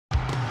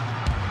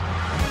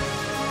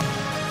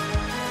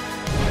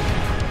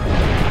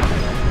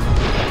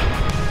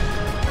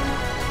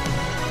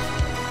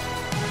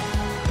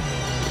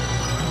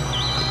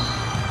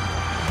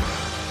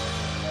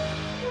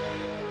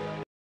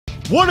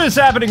What is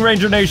happening,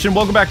 Ranger Nation?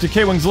 Welcome back to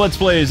K-Wing's Let's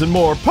Plays and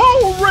more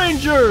Power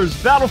Rangers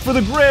Battle for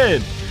the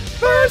Grid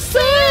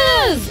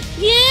versus!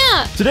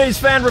 Yeah! Today's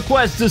fan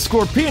request is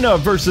Scorpina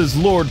versus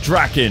Lord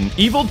Drakkon,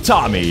 Evil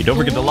Tommy. Don't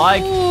forget to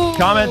like,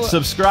 comment,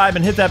 subscribe,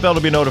 and hit that bell to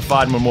be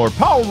notified when more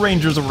Power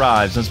Rangers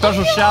arrives. And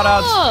special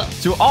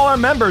shout-outs to all our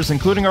members,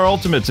 including our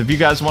Ultimates. If you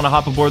guys want to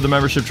hop aboard the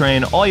membership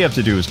train, all you have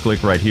to do is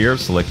click right here,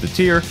 select the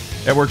tier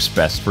that works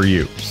best for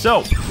you.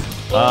 So,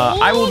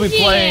 I will be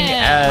playing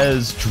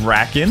as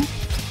Drakkon.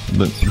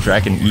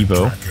 Drakkon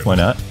Evo, why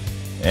not?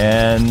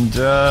 And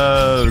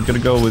we're gonna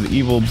go with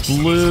Evil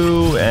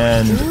Blue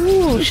and...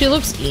 Ooh, she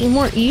looks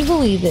more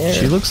evilly there.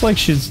 She looks like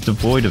she's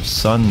devoid of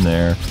sun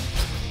there.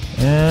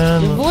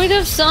 And devoid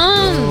of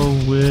sun! Go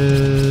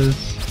with...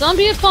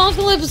 Zombie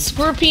Apocalypse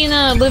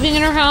Scorpina living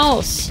in her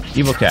house.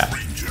 Evil Cat.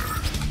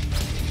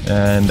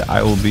 And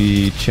I will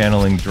be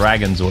channeling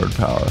Dragon Zord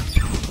power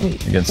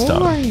against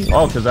Tommy.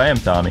 Oh, because I am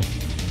Tommy.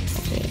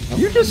 Okay.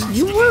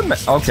 You were...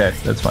 Okay,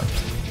 that's fine.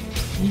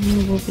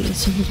 And will be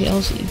somebody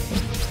else evil.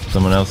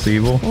 Someone else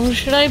evil? Who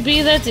should I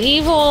be that's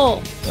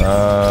evil?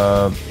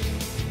 Oh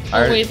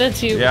wait,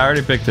 that's you. Yeah, I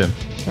already picked him.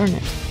 Darn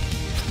it.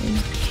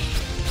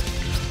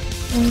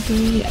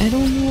 I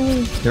don't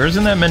know. There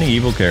isn't that many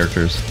evil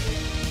characters.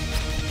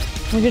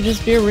 I could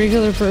just be a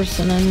regular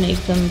person and make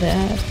them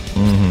bad.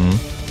 Mm-hmm.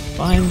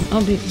 Fine,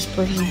 I'll be this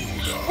person.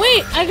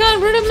 Wait, I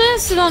got rid of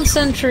Mastodon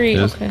Sentry.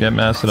 Just get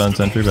Mastodon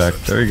Sentry back.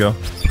 There you go.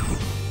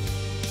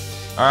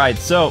 Alright,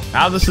 so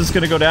how this is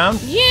going to go down?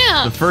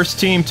 Yeah! The first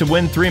team to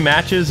win 3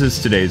 matches is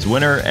today's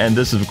winner, and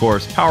this is, of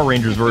course, Power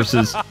Rangers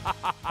versus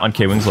on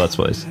K-Wing's Let's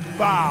Plays.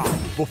 Bow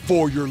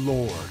before your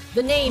lord.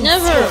 The name's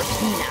Never.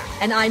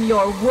 Scorpina, and I'm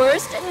your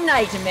worst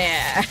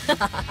nightmare.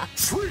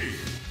 3,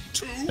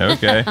 2,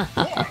 Okay.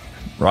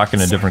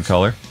 Rocking a different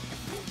color.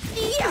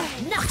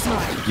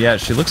 Yeah,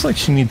 she looks like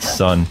she needs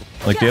sun.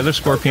 Like the other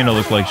Scorpina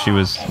looked like she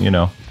was, you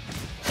know,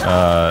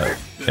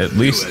 at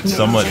least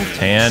somewhat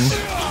tan.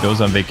 She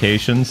goes on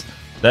vacations.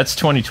 That's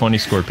 2020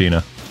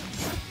 Scorpina.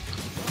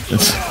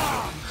 It's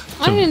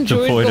I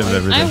enjoyed devoid of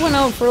everything. I went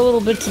out for a little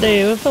bit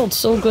today. It felt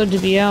so good to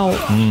be out.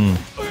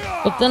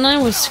 But then I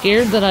was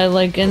scared that I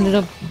ended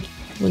up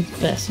with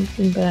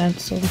something bad.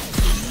 So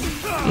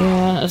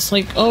yeah, it's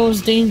like, oh, it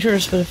was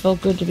dangerous, but it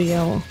felt good to be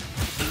out.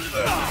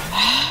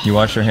 You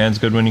washed your hands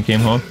good when you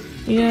came home?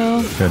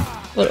 Yeah. Good.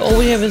 But all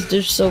we have is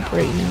dish soap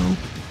right now.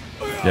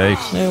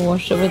 Yikes. I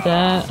washed it with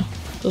that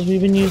because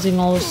we've been using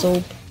all the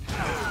soap.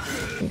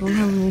 We don't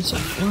have any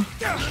soap left.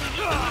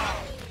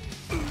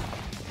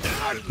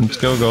 Let's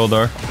go,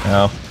 Goldar.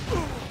 Ow.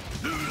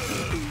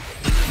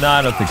 No,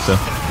 I don't think so.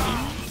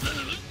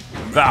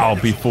 Bow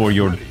before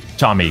your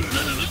Tommy.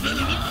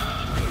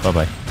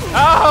 Bye-bye.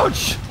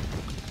 Ouch!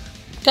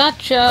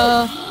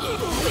 Gotcha!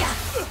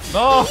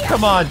 Oh,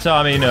 come on,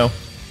 Tommy, no.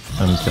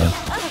 Tommy's gone.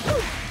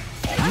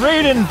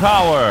 Raiden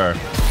power!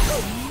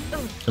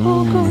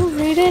 Ooh. Go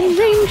Raiden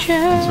Ranger!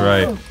 That's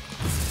right.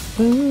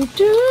 Ooh,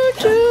 do,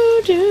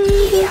 do,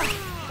 do, do.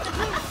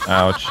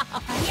 Ouch.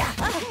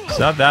 It's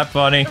not that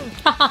funny.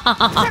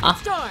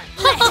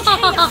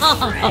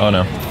 Oh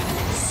no.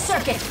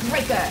 Circuit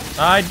breaker.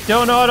 I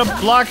don't know how to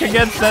block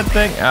against that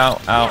thing. Ow,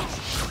 ow.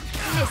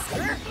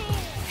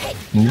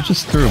 You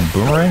just threw a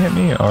boomerang at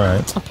me?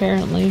 Alright.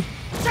 Apparently.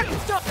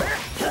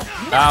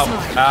 Ow,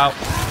 ow.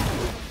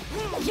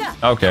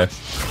 Okay.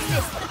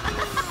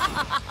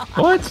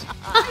 What?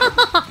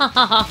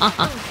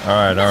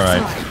 Alright,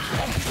 alright.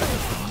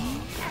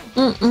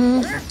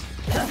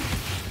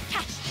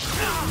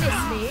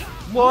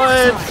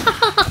 What?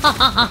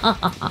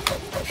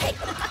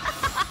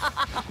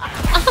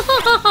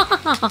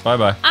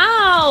 Bye-bye.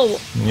 Ow!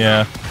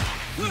 Yeah.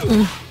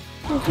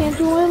 I can't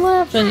do my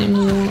laugh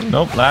anymore.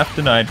 Nope, laugh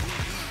denied.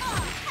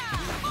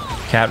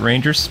 Cat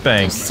Ranger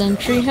spank. Does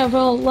Sentry have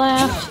a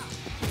laugh?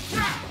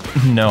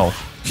 No.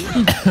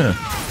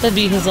 That'd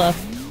be his laugh.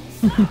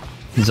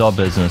 He's all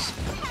business.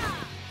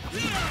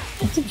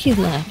 I think he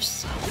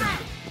laughs.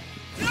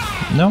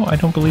 No, I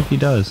don't believe he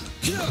does.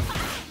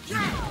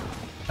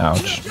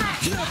 Ouch.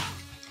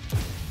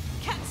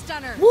 Cat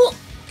stunner. Whoa!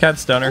 Cat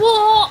stunner.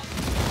 Whoa!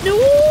 No!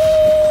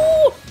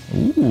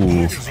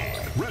 Ooh.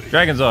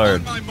 Dragon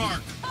Zord.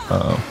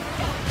 Uh-oh.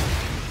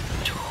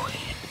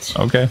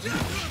 Okay.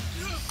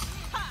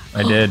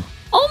 I did.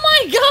 Oh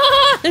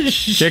my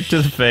gosh! Kick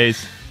to the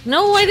face.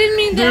 No, I didn't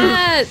mean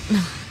that!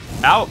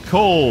 Out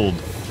cold.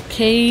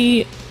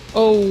 K.O.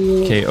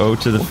 KO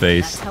to the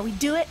face. That's how we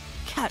do it.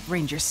 Cat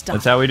Ranger style.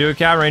 That's how we do it,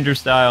 Cat Ranger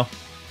style.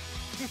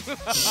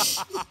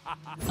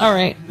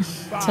 Alright.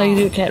 That's how you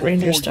do it, Cat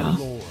Ranger style.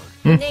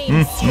 The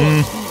name's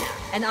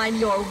Scorpina, and I'm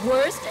your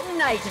worst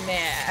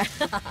nightmare.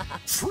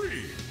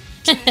 3,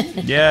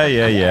 Yeah,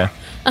 yeah, yeah.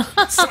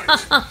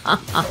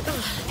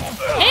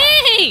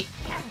 Hey!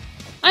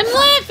 I'm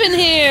laughing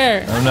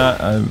here!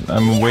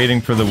 I'm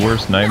waiting for the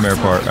worst nightmare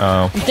part.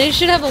 Oh. They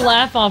should have a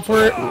laugh off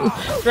where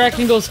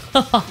Drakkon goes,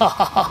 ha ha ha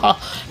ha ha,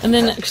 and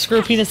then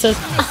Scorpina says,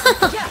 ha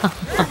ha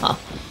ha ha,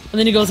 and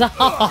then he goes, ha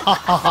ha ha ha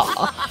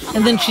ha,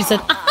 and then she said,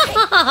 ha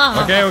ha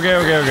ha.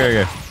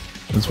 Okay.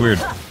 That's weird.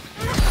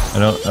 I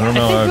don't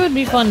know. I think it would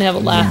be fun to have a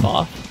laugh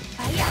off.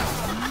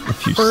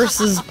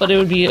 versus, but it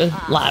would be a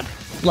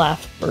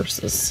laugh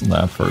versus.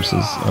 Laugh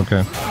versus.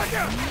 Okay.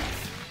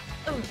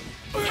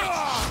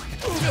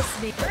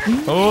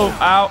 Oh,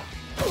 ow.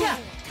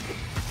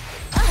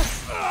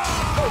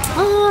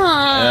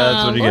 Yeah,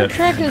 that's what you Lord get.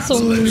 Drakkon is so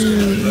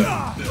mean.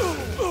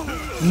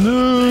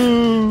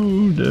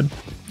 No, dude.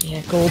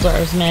 Yeah,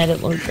 Goldar's mad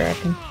at Lord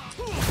Drakkon.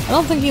 I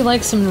don't think he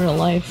likes him in real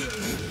life.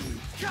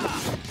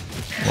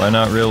 Why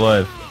not real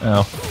life?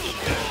 Ow.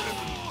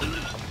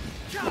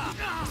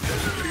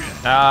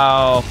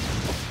 Ow.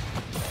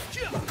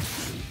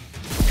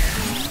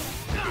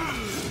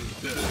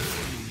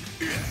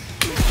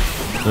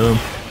 Boom.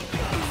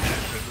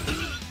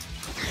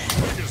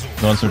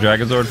 Want some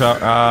Dragon Sword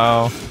power?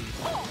 Ow.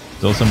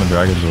 Still some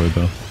Dragon Sword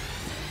though.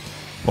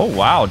 Oh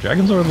wow,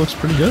 Dragon Sword looks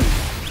pretty good.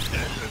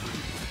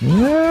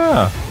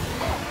 Yeah.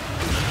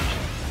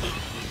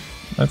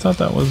 I thought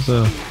that was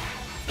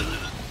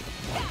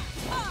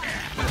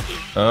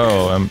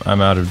Oh,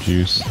 I'm out of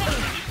juice.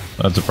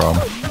 That's a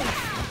problem.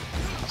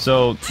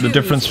 So the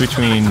difference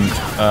between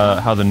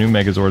how the new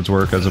Megazords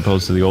work as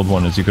opposed to the old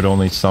one is you could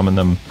only summon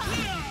them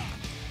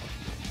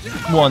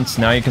once.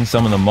 Now you can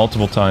summon them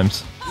multiple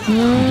times. You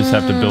just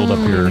have to build up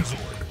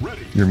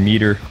your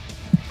meter.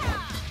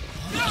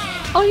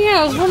 Oh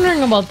yeah, I was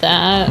wondering about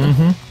that.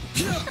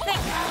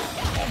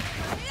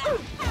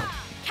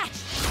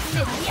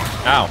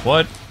 Ow,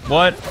 what?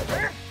 What?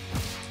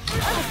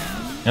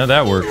 How'd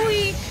that work?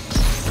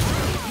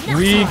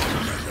 Weak.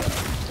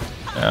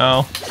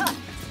 Ow.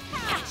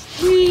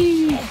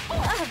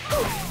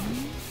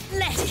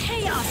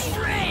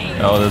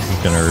 Oh, this is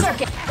gonna hurt.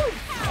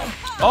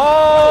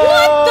 Oh!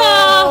 What the?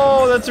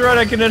 Oh, that's right,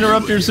 I can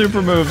interrupt your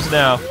super moves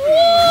now. What?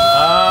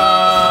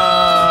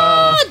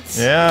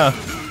 Yeah.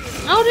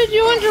 How did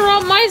you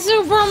interrupt my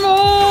super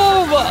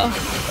move?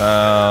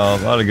 A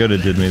lot of good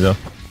it did me, though.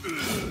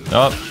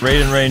 Oh,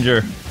 Raiden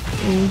Ranger.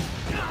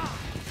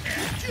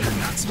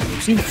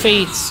 You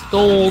face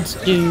golds,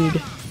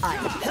 dude.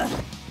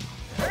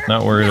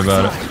 Not worried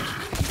about it.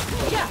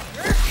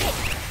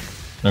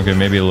 Okay,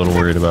 maybe a little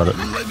worried about it.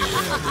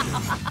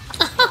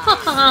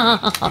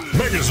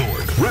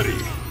 Megazord ready.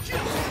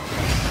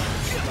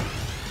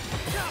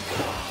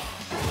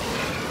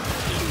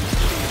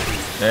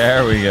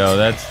 There we go.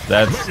 That's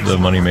the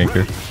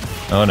moneymaker.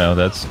 Oh no,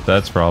 that's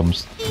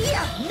problems.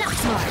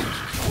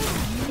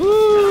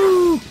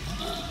 Woo!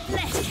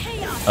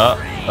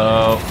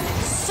 Uh-oh.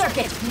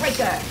 Circuit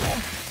breaker.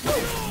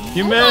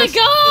 You Oh missed! my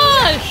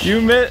gosh!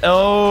 You missed!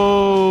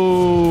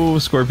 Oh,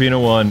 Scorpina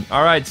won.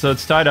 Alright, so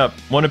it's tied up.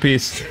 One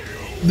apiece.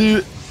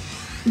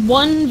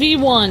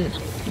 1v1.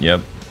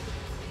 Yep.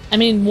 I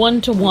mean,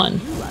 1-1.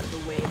 The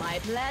way my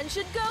plan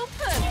should go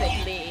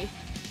perfectly.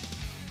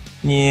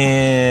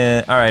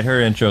 Yeah. Alright,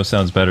 her intro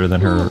sounds better than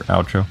her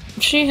outro.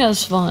 She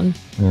has fun.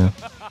 Yeah.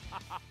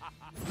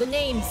 The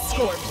name's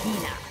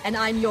Scorpina, and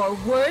I'm your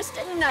worst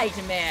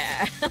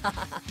nightmare.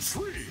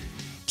 3,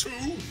 2,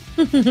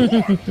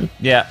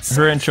 Yeah,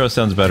 her intro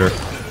sounds better.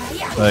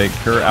 Like,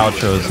 her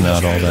outro is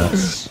not all that.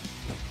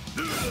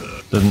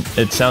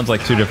 It sounds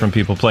like two different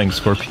people playing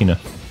Scorpina.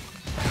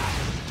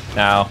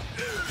 Ow.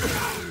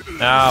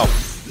 Ow.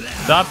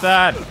 Stop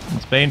that!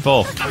 It's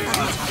painful.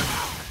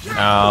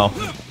 Ow.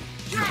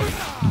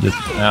 Just,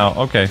 ow.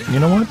 Okay. You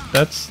know what?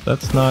 That's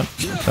not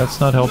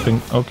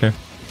helping. Okay.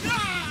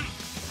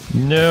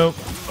 Nope.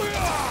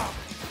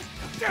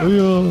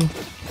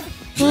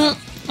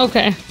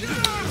 Okay.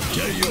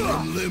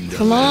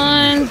 Come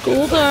on,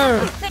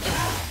 Goldar.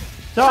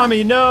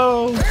 Tommy,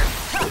 no!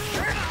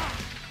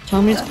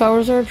 Tommy's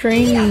powers are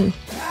draining.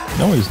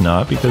 No, he's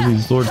not, because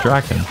he's Lord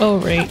Drakkon. Oh,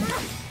 right.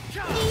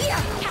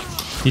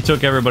 He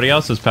took everybody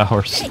else's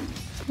powers.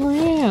 Oh,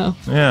 yeah.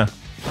 Yeah.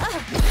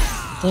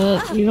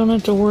 You don't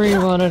have to worry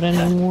about it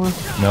anymore.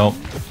 Nope.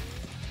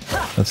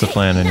 That's the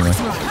plan anyway.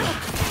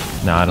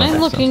 Nah, I don't I'm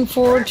think looking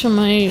forward to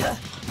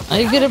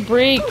I get a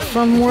break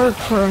from work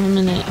for a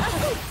minute.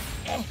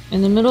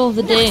 In the middle of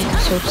the day, I'm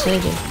so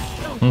excited.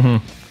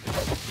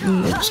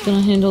 I'm just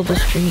gonna handle the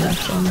stream,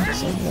 so I'm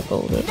excited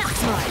about it.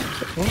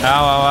 Ow,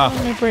 ow, On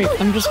my break,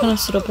 I'm just gonna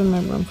sit up in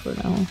my room for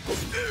an hour. ow.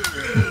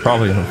 You're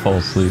probably gonna fall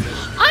asleep.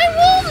 I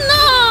will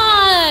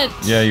not!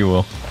 Yeah, you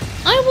will.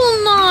 I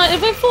will not!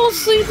 If I fall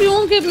asleep, you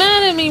won't get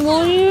mad at me,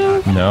 will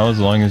you? No, as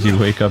long as you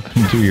wake up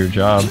and do your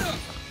job.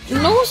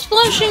 No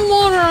splashing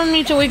water on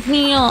me to wake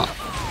me up.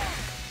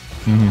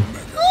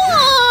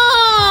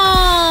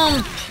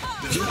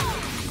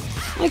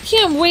 I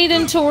can't wait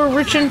until we're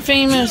rich and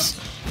famous,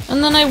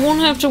 and then I won't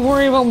have to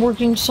worry about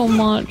working so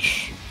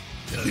much.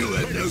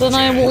 Then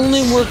I will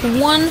only work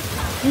 1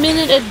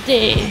 minute a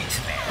day,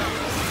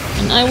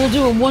 and I will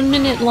do a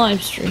 1-minute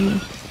live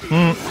stream.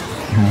 1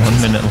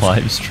 minute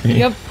live stream.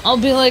 Yep, I'll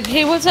be like,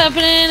 hey, what's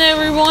happening,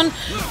 everyone?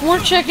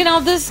 We're checking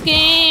out this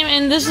game,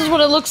 and this is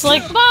what it looks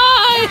like.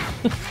 Bye!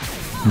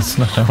 That's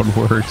not how it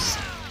works.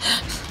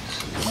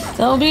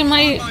 That'll be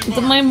my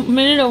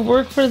minute of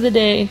work for the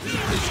day.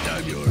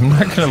 I'm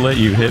not gonna let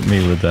you hit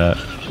me with that.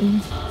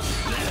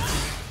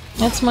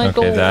 That's my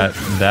goal. Okay,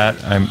 that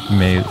I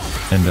may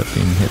end up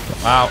being hit.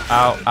 Ow,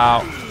 ow,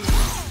 ow.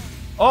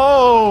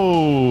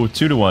 Oh!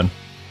 2-1.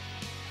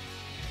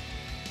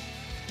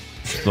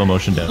 Slow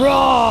motion death.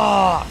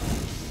 Raw!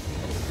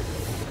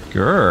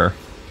 Grr.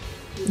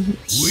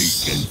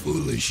 Weak and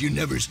foolish, you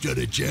never stood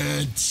a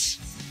chance.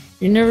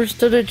 You never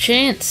stood a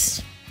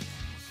chance.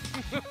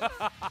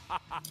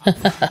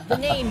 The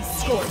name's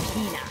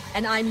Scorpina,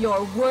 and I'm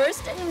your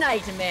worst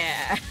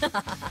nightmare.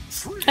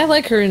 I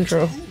like her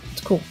intro.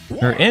 It's cool.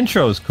 Her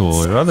intro's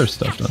cool. Her other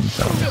stuff doesn't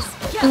sound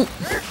good.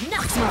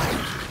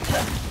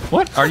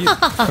 What? Are you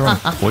throwing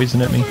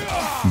poison at me?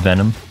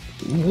 Venom?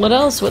 What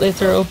else would I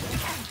throw?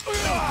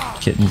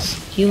 Kittens.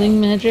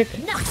 Healing magic?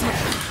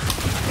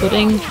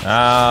 Pudding?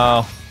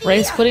 Ow.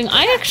 Rice pudding?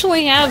 I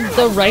actually have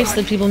the rice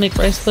that people make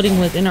rice pudding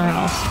with in our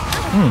house.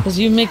 Because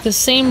you make the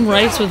same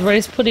rice with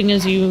rice pudding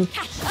as you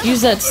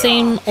use that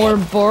same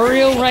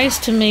arboreal rice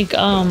to make,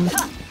 darn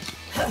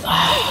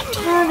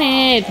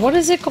it, what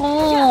is it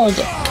called?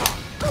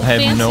 I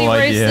have no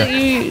idea. Rice that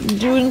you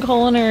do in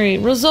culinary.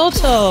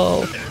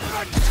 Risotto!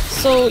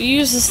 So you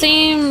use the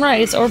same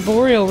rice,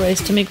 arboreal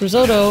rice, to make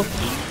risotto.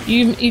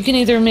 You can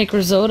either make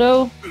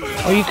risotto,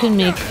 or you can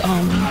make,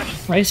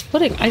 rice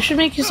pudding. I should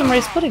make you some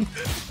rice pudding.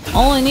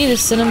 All I need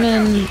is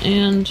cinnamon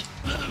and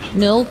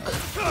milk.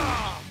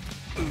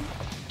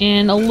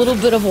 And a little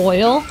bit of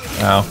oil.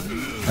 Ow.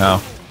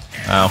 Ow.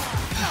 Ow.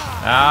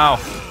 Ow.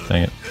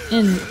 Dang it.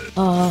 And,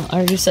 I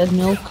already said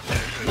milk.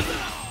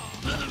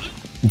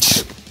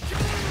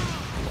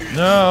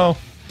 No.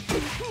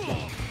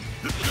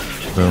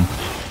 Boom.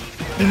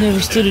 You never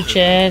stood a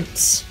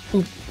chance.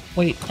 Oop,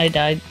 wait, I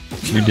died.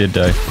 You did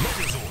die.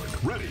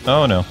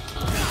 Oh no.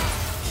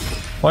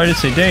 Why did it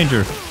say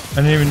danger? I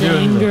didn't even do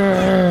anything.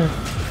 Danger.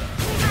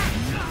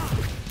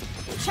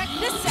 Check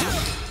this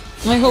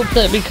out. I hope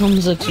that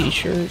becomes a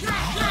t-shirt.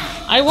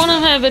 I want to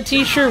have a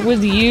t-shirt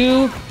with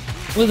you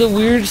with a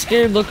weird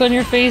scared look on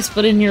your face,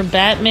 but in your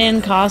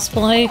Batman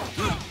cosplay,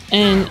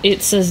 and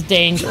it says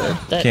danger.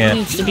 That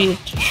needs to be a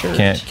shirt.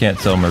 Can't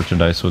sell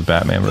merchandise with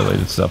Batman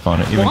related stuff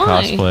on it, even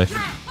Why? cosplay.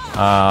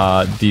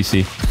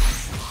 DC.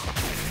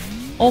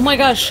 Oh my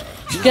gosh.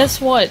 Guess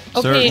what?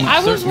 Okay,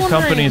 I was certain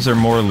wondering. companies are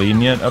more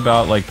lenient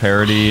about like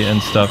parody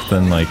and stuff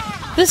than like.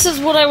 This is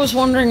what I was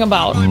wondering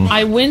about.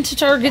 I went to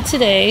Target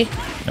today,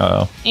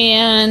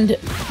 and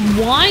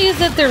why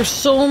is it there's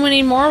so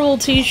many Marvel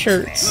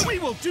t-shirts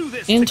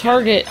in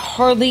Target?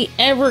 Hardly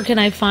ever can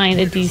I find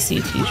a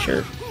DC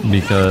t-shirt.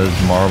 Because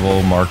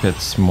Marvel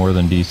markets more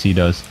than DC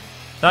does.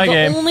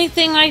 The only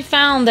thing I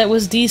found that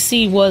was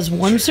DC was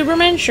one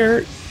Superman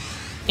shirt,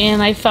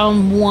 and I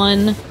found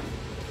one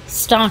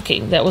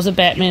stocking that was a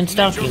Batman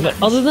stocking.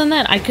 But other than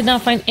that, I could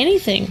not find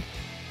anything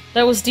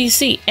that was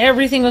DC.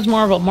 Everything was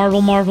Marvel.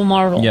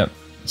 Marvel. Yep.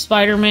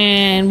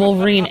 Spider-Man,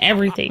 Wolverine,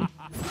 everything.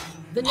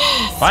 The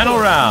name's Final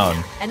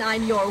round. and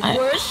I'm your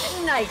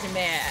worst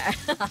nightmare.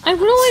 I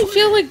really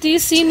feel like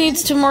DC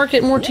needs to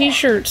market more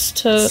t-shirts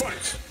to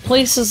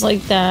places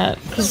like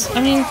that. Because,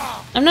 I mean,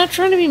 I'm not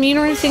trying to be mean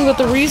or anything, but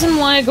the reason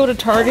why I go to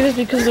Target is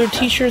because their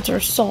t-shirts are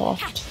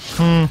soft.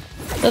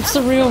 That's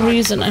the real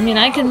reason. I mean,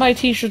 I can buy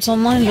t-shirts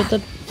online, but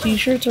the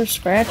t-shirts are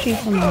scratchy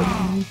from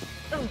online.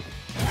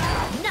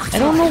 I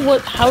don't know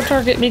how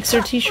Target makes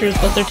their t-shirts,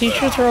 but their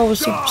t-shirts are always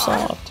super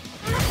soft.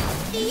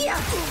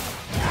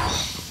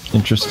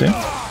 Interesting.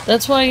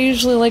 That's why I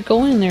usually like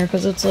going there,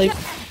 because it's like,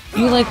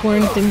 you like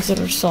wearing things that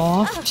are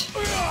soft.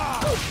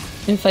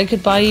 If I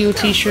could buy you a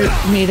t-shirt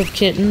made of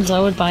kittens,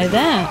 I would buy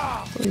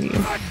that for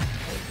you.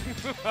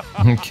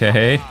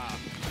 Okay.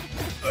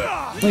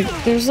 Like,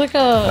 there's like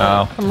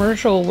a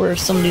commercial where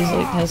somebody's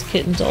like has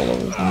kittens all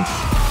over them.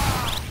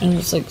 And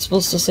it's like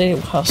supposed to say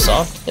how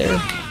soft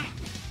their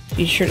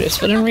t-shirt is.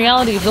 But in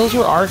reality, if those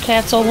were our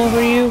cats all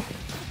over you,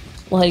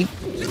 like,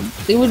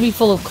 they would be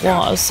full of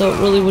claws, so it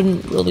really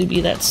wouldn't really be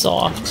that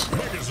soft.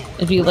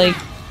 It'd be like,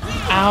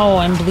 ow,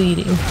 I'm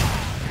bleeding.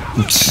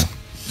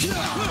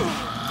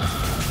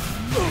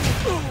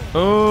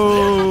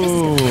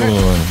 Oh,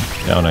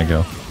 down I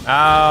go.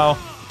 Ow.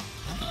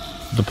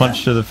 The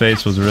punch to the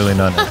face was really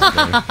not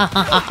necessary.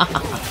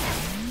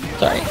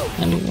 Sorry,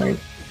 I'm being weird.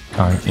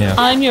 Alright, yeah.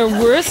 I'm your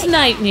worst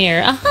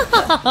nightmare.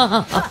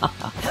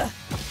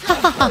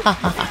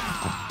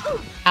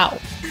 Ow.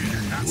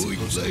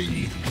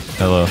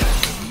 Hello.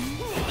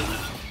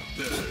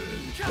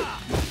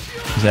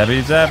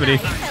 Zappity zappity.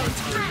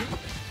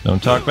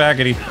 Don't talk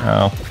backity.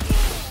 Ow.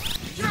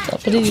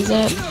 Zappity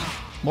zap.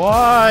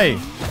 Why?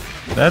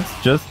 That's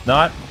just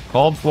not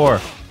called for.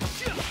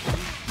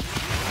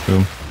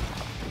 Boom.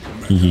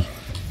 Hee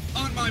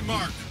On my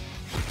mark.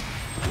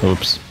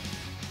 Oops.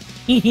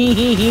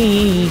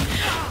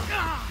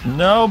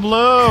 No,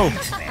 Blue!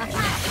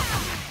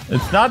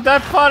 It's not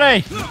that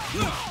funny!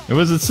 It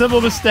was a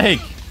simple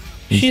mistake.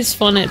 She's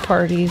fun at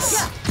parties.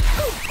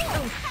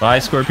 Bye,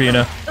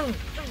 Scorpina.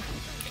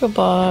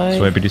 Goodbye.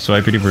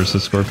 Swipity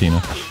versus Scorpina.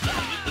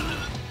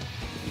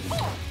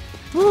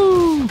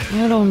 Woo,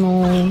 I don't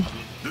know.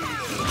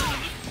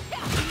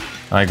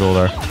 Hi,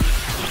 Goldar.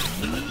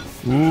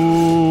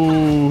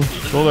 Ooh,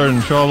 Goldar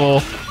in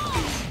trouble.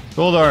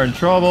 Goldar in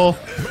trouble.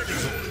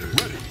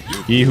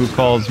 He who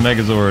calls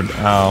Megazord.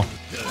 Ow.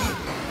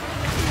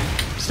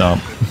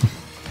 Stomp.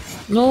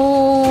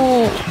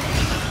 No.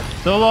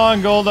 So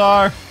long,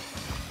 Goldar.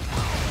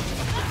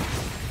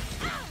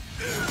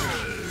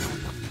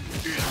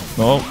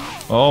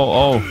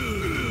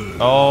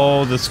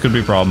 Oh, this could be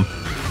a problem.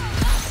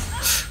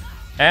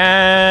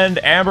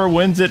 And Amber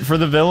wins it for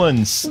the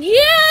villains.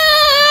 Yes!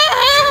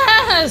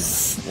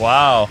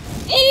 Wow.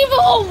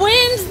 Evil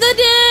wins the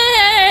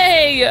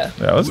day!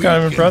 That was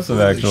kind of impressive,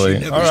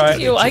 actually. All right.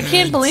 Thank you. I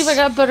can't believe I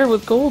got better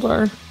with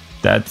Goldar.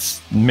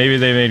 Maybe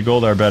they made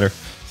Goldar better.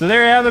 So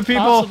there you have it,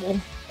 people. Possible.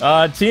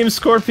 Team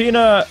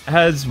Scorpina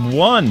has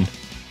won.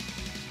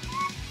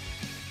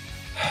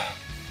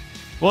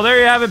 Well, there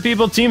you have it,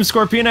 people. Team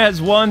Scorpina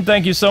has won.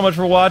 Thank you so much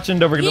for watching.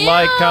 Don't forget to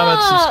like,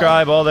 comment,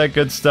 subscribe, all that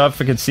good stuff.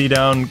 I can see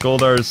down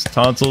Goldar's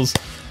tonsils.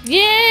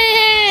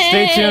 Yay!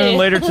 Stay tuned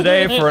later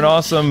today for an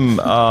awesome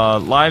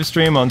live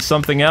stream on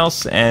something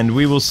else, and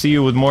we will see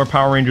you with more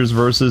Power Rangers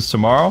Versus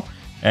tomorrow.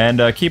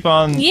 And keep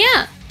on...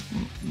 Yeah!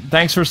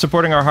 Thanks for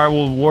supporting our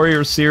Hyrule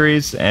Warriors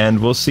series, and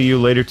we'll see you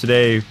later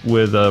today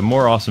with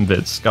more awesome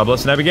vids. God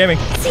bless and happy gaming!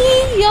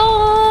 See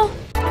ya!